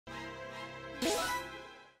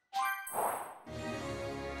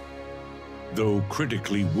Though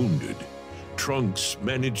critically wounded, Trunks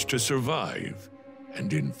managed to survive,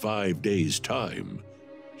 and in 5 days' time,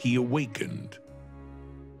 he awakened.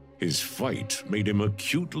 His fight made him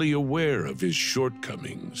acutely aware of his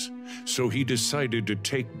shortcomings, so he decided to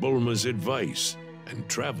take Bulma's advice and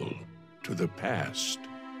travel to the past.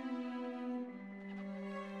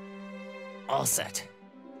 All set.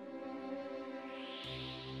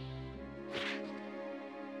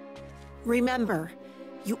 Remember,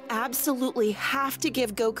 you absolutely have to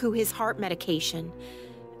give Goku his heart medication.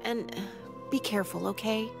 And be careful,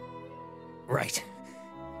 okay? Right.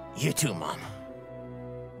 You too, Mom.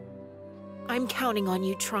 I'm counting on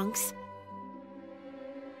you, Trunks.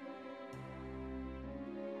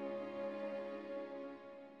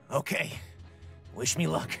 Okay. Wish me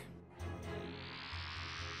luck.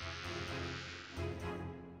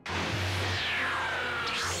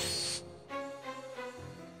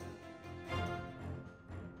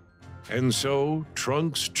 And so,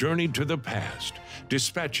 Trunks journeyed to the past,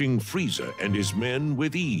 dispatching Frieza and his men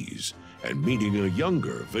with ease, and meeting a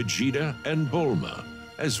younger Vegeta and Bulma,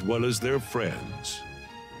 as well as their friends.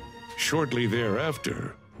 Shortly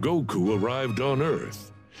thereafter, Goku arrived on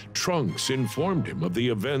Earth. Trunks informed him of the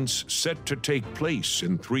events set to take place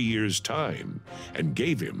in 3 years' time, and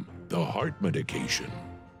gave him the heart medication.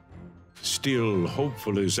 Still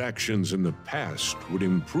hopeful his actions in the past would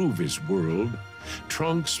improve his world,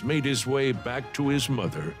 Trunks made his way back to his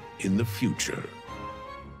mother in the future.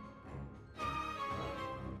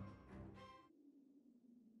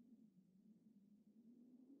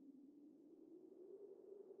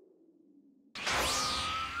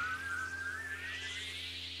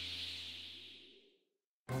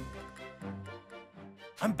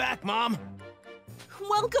 I'm back, Mom!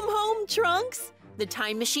 Welcome home, Trunks. The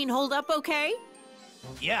time machine hold up okay?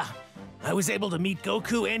 Yeah, I was able to meet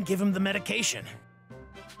Goku and give him the medication.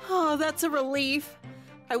 Oh, that's a relief.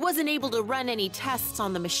 I wasn't able to run any tests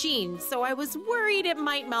on the machine, so I was worried it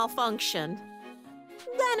might malfunction.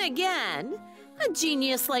 Then again, a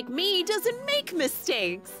genius like me doesn't make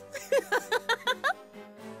mistakes.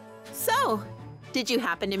 So, did you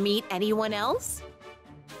happen to meet anyone else?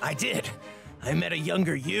 I did. I met a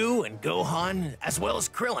younger you and Gohan, as well as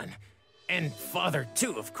Krillin. And Father,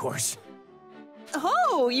 too, of course.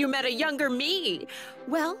 Oh, you met a younger me.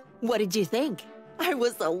 Well, what did you think? I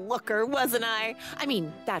was a looker, wasn't I? I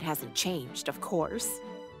mean, that hasn't changed, of course.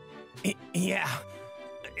 Yeah.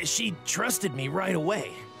 She trusted me right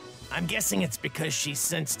away. I'm guessing it's because she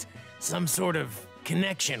sensed some sort of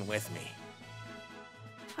connection with me.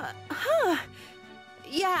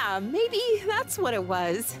 Yeah, maybe that's what it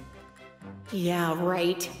was. Yeah,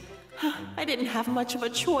 right. I didn't have much of a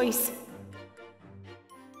choice.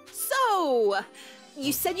 So,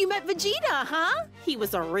 you said you met Vegeta, huh? He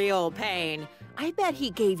was a real pain. I bet he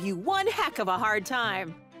gave you one heck of a hard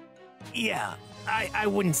time. Yeah, I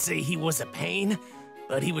wouldn't say he was a pain,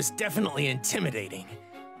 but he was definitely intimidating.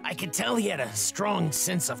 I could tell he had a strong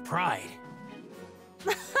sense of pride.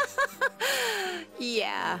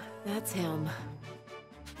 Yeah, that's him.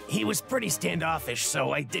 He was pretty standoffish,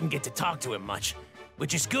 so I didn't get to talk to him much,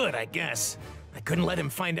 which is good, I guess. I couldn't let him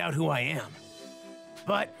find out who I am.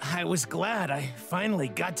 But I was glad I finally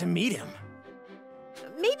got to meet him.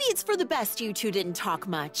 Maybe it's for the best you two didn't talk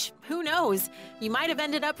much. Who knows? You might have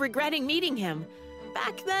ended up regretting meeting him.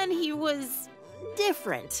 Back then, he was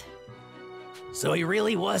different. So he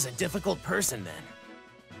really was a difficult person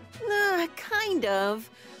then? Kind of.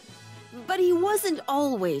 But he wasn't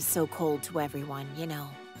always so cold to everyone, you know.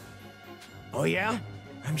 Oh yeah?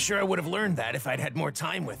 I'm sure I would have learned that if I'd had more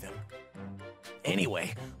time with him.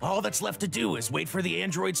 Anyway, all that's left to do is wait for the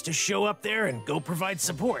androids to show up there and go provide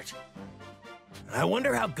support. I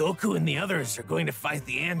wonder how Goku and the others are going to fight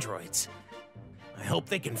the androids. I hope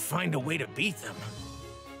they can find a way to beat them.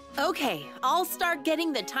 Okay, I'll start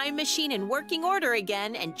getting the time machine in working order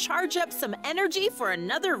again and charge up some energy for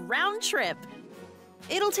another round trip.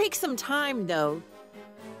 It'll take some time, though,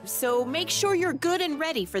 so make sure you're good and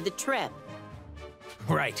ready for the trip.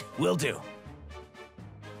 Right, will do.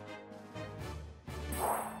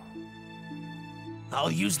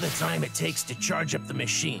 I'll use the time it takes to charge up the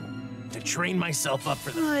machine, to train myself up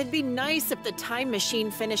for the— It'd be nice if the time machine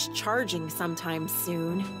finished charging sometime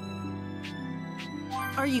soon.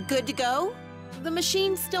 Are you good to go? The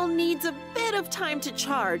machine still needs a bit of time to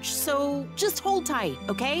charge, so just hold tight,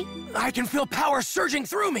 okay? I can feel power surging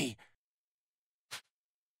through me!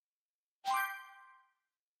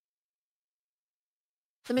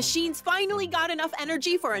 The machine's finally got enough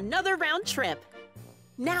energy for another round trip.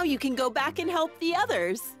 Now you can go back and help the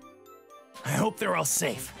others. I hope they're all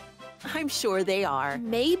safe. I'm sure they are.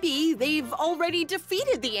 Maybe they've already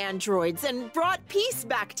defeated the androids and brought peace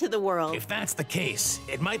back to the world. If that's the case,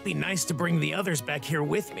 it might be nice to bring the others back here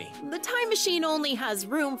with me. The time machine only has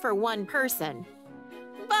room for one person.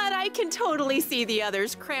 But I can totally see the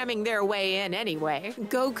others cramming their way in anyway.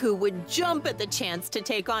 Goku would jump at the chance to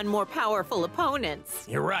take on more powerful opponents.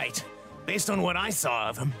 You're right. Based on what I saw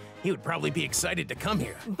of him, he would probably be excited to come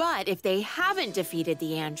here. But if they haven't defeated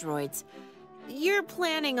the androids, you're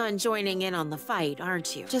planning on joining in on the fight,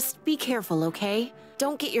 aren't you? Just be careful, okay?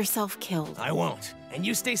 Don't get yourself killed. I won't. And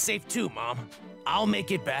you stay safe too, Mom. I'll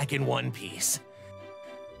make it back in one piece.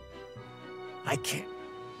 I can't...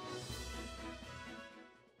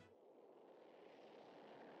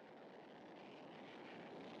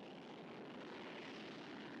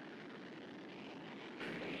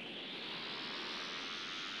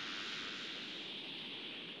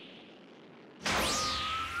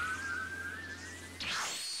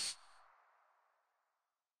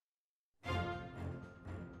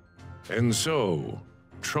 And so,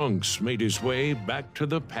 Trunks made his way back to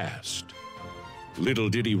the past. Little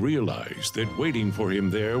did he realize that waiting for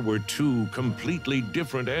him there were two completely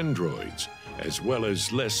different androids, as well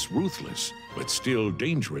as less ruthless, but still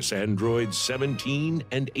dangerous androids 17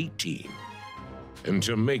 and 18. And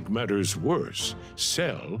to make matters worse,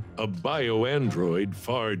 Cell, a bio-android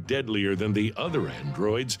far deadlier than the other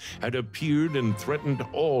androids, had appeared and threatened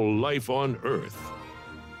all life on Earth.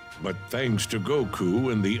 But thanks to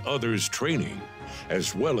Goku and the others' training,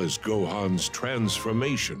 as well as Gohan's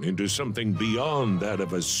transformation into something beyond that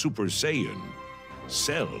of a Super Saiyan,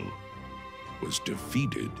 Cell was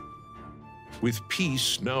defeated. With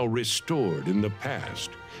peace now restored in the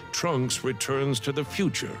past, Trunks returns to the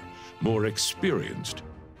future, more experienced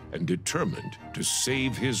and determined to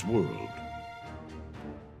save his world.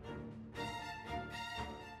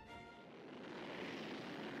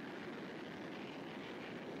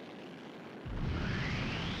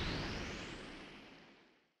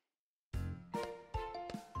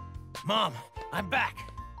 Mom, I'm back.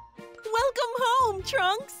 Welcome home,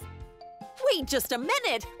 Trunks! Wait just a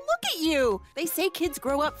minute! Look at you! They say kids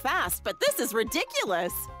grow up fast, but this is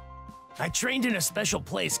ridiculous. I trained in a special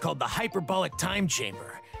place called the Hyperbolic Time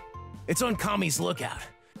Chamber. It's on Kami's lookout.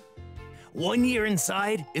 1 year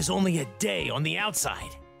inside is only a day on the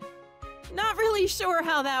outside. Not really sure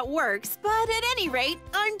how that works, but at any rate,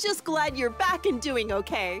 I'm just glad you're back and doing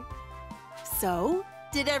okay. So,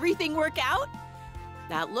 did everything work out?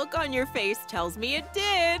 That look on your face tells me it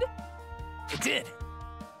did. It did.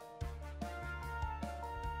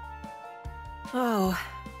 Oh,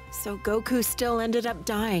 so Goku still ended up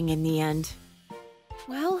dying in the end.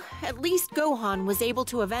 Well, at least Gohan was able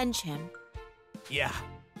to avenge him. Yeah.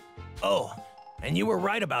 Oh, and you were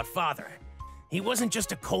right about Father. He wasn't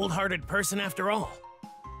just a cold-hearted person after all.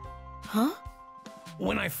 Huh?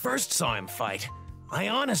 When I first saw him fight, I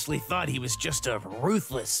honestly thought he was just a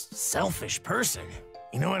ruthless, selfish person.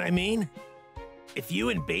 You know what I mean? If you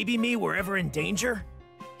and baby me were ever in danger,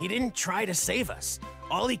 he didn't try to save us.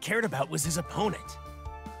 All he cared about was his opponent.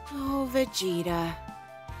 Oh, Vegeta.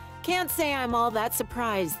 Can't say I'm all that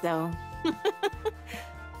surprised, though.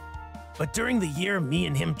 But during the year me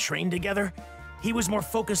and him trained together, he was more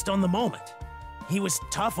focused on the moment. He was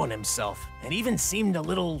tough on himself and even seemed a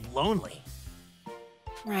little lonely.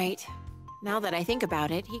 Right. Now that I think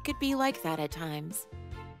about it, he could be like that at times.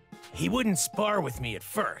 He wouldn't spar with me at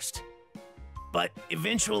first, but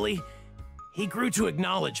eventually, he grew to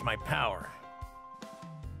acknowledge my power.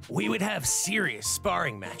 We would have serious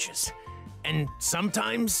sparring matches, and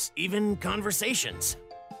sometimes even conversations.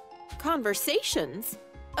 Conversations?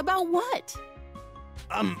 About what?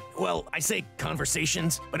 Well, I say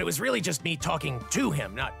conversations, but it was really just me talking to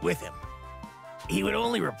him, not with him. He would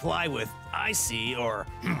only reply with, "I see," or,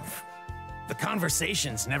 "Humph." The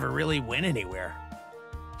conversations never really went anywhere.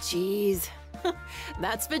 Jeez,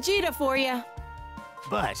 that's Vegeta for you.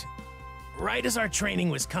 But, right as our training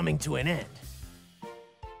was coming to an end,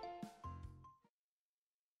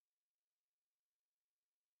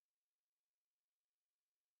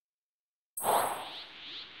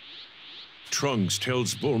 Trunks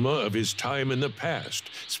tells Bulma of his time in the past,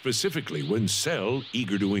 specifically when Cell,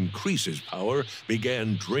 eager to increase his power,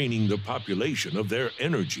 began draining the population of their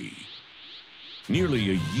energy. Nearly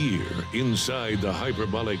a year inside the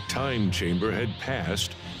hyperbolic time chamber had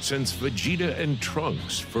passed since Vegeta and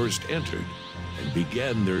Trunks first entered and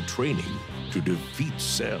began their training to defeat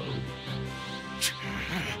Cell.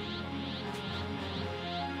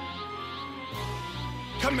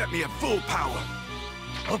 Come at me at full power.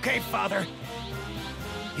 okay, Father.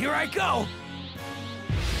 Here I go!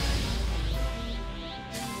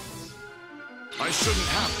 I I shouldn't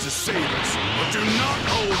have to say this, but do not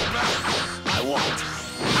hold back. I won't.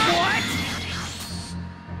 What?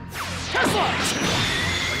 Tesla!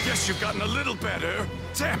 I guess you've gotten a little better.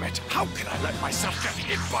 Damn it, how could I let myself get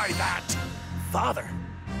hit by that? Father.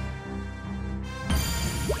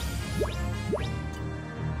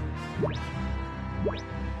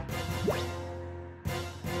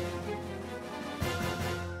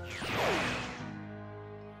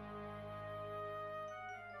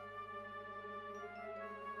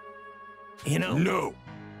 You know... No.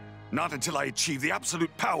 Not until I achieve the absolute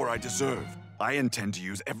power I deserve. I intend to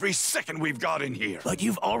use every second we've got in here. But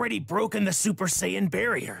you've already broken the Super Saiyan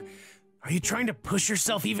barrier. Are you trying to push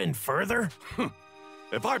yourself even further?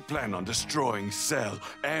 If I plan on destroying Cell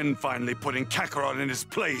and finally putting Kakarot in his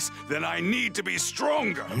place, then I need to be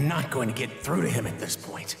stronger. I'm not going to get through to him at this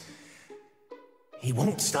point. He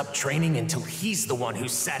won't stop training until he's the one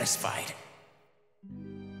who's satisfied.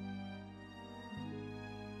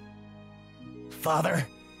 Father,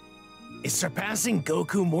 is surpassing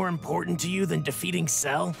Goku more important to you than defeating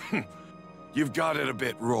Cell? You've got it a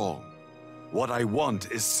bit wrong. What I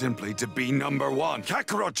want is simply to be #1.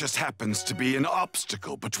 Kakarot just happens to be an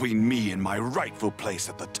obstacle between me and my rightful place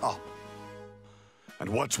at the top. And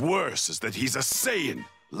what's worse is that he's a Saiyan,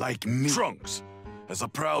 like me. Trunks, as a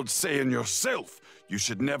proud Saiyan yourself, you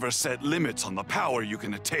should never set limits on the power you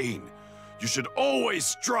can attain. You should always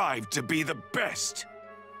strive to be the best.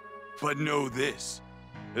 But know this,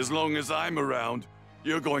 as long as I'm around,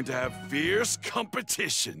 you're going to have fierce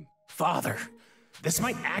competition. Father, this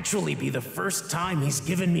might actually be the first time he's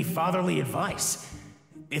given me fatherly advice.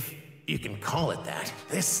 If you can call it that.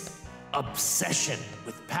 This obsession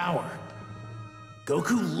with power.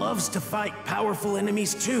 Goku loves to fight powerful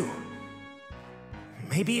enemies too.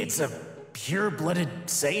 Maybe it's a pure-blooded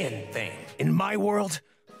Saiyan thing. In my world,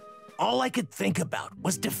 all I could think about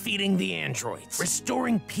was defeating the androids.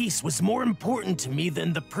 Restoring peace was more important to me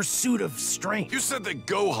than the pursuit of strength. You said that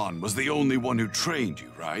Gohan was the only one who trained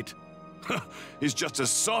you, right? He's just as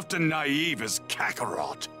soft and naive as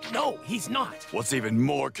Kakarot. No, he's not. What's even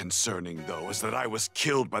more concerning, though, is that I was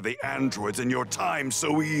killed by the androids in your time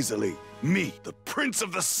so easily. Me, the Prince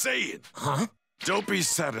of the Saiyan. Huh? Don't be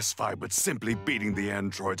satisfied with simply beating the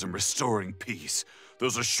androids and restoring peace.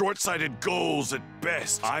 Those are short-sighted goals at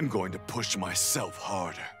best. I'm going to push myself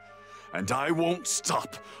harder. And I won't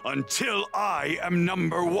stop until I am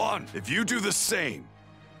 #1. If you do the same,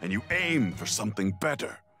 and you aim for something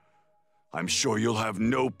better, I'm sure you'll have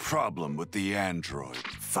no problem with the android.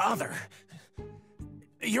 Father,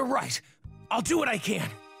 you're right. I'll do what I can.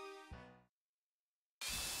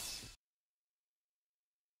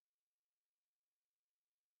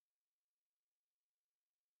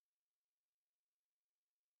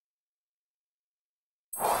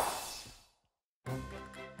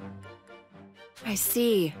 I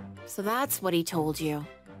see. So that's what he told you.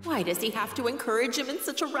 Why does he have to encourage him in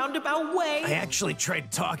such a roundabout way? I actually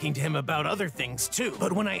tried talking to him about other things too.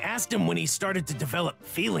 But when I asked him when he started to develop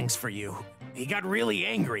feelings for you, he got really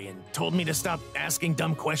angry and told me to stop asking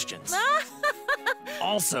dumb questions.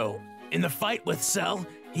 Also, in the fight with Cell,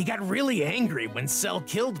 he got really angry when Cell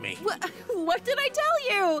killed me. What did I tell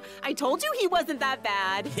you? I told you he wasn't that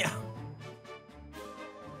bad. Yeah.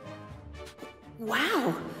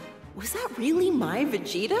 Wow. Was that really my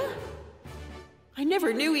Vegeta? I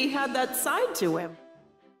never knew he had that side to him.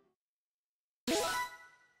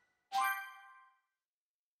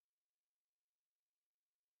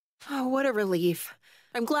 Oh, what a relief.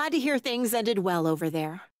 I'm glad to hear things ended well over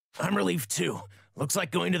there. I'm relieved too. Looks like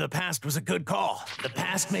going to the past was a good call. The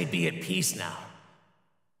past may be at peace now.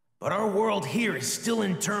 But our world here is still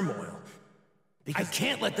in turmoil. I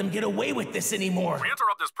can't let them get away with this anymore. We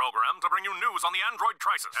interrupt this program to bring you news on the android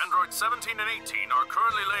crisis. Androids 17 and 18 are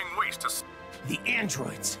currently laying waste to... The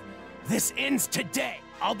androids. This ends today.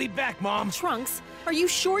 I'll be back, Mom. Trunks, are you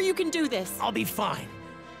sure you can do this? I'll be fine.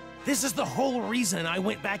 This is the whole reason I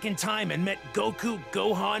went back in time and met Goku,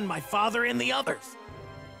 Gohan, my father, and the others.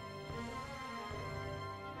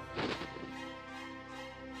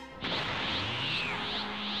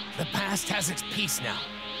 The past has its peace now.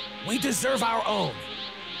 We deserve our own.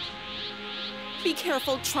 Be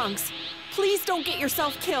careful, Trunks. Please don't get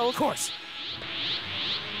yourself killed. Of course.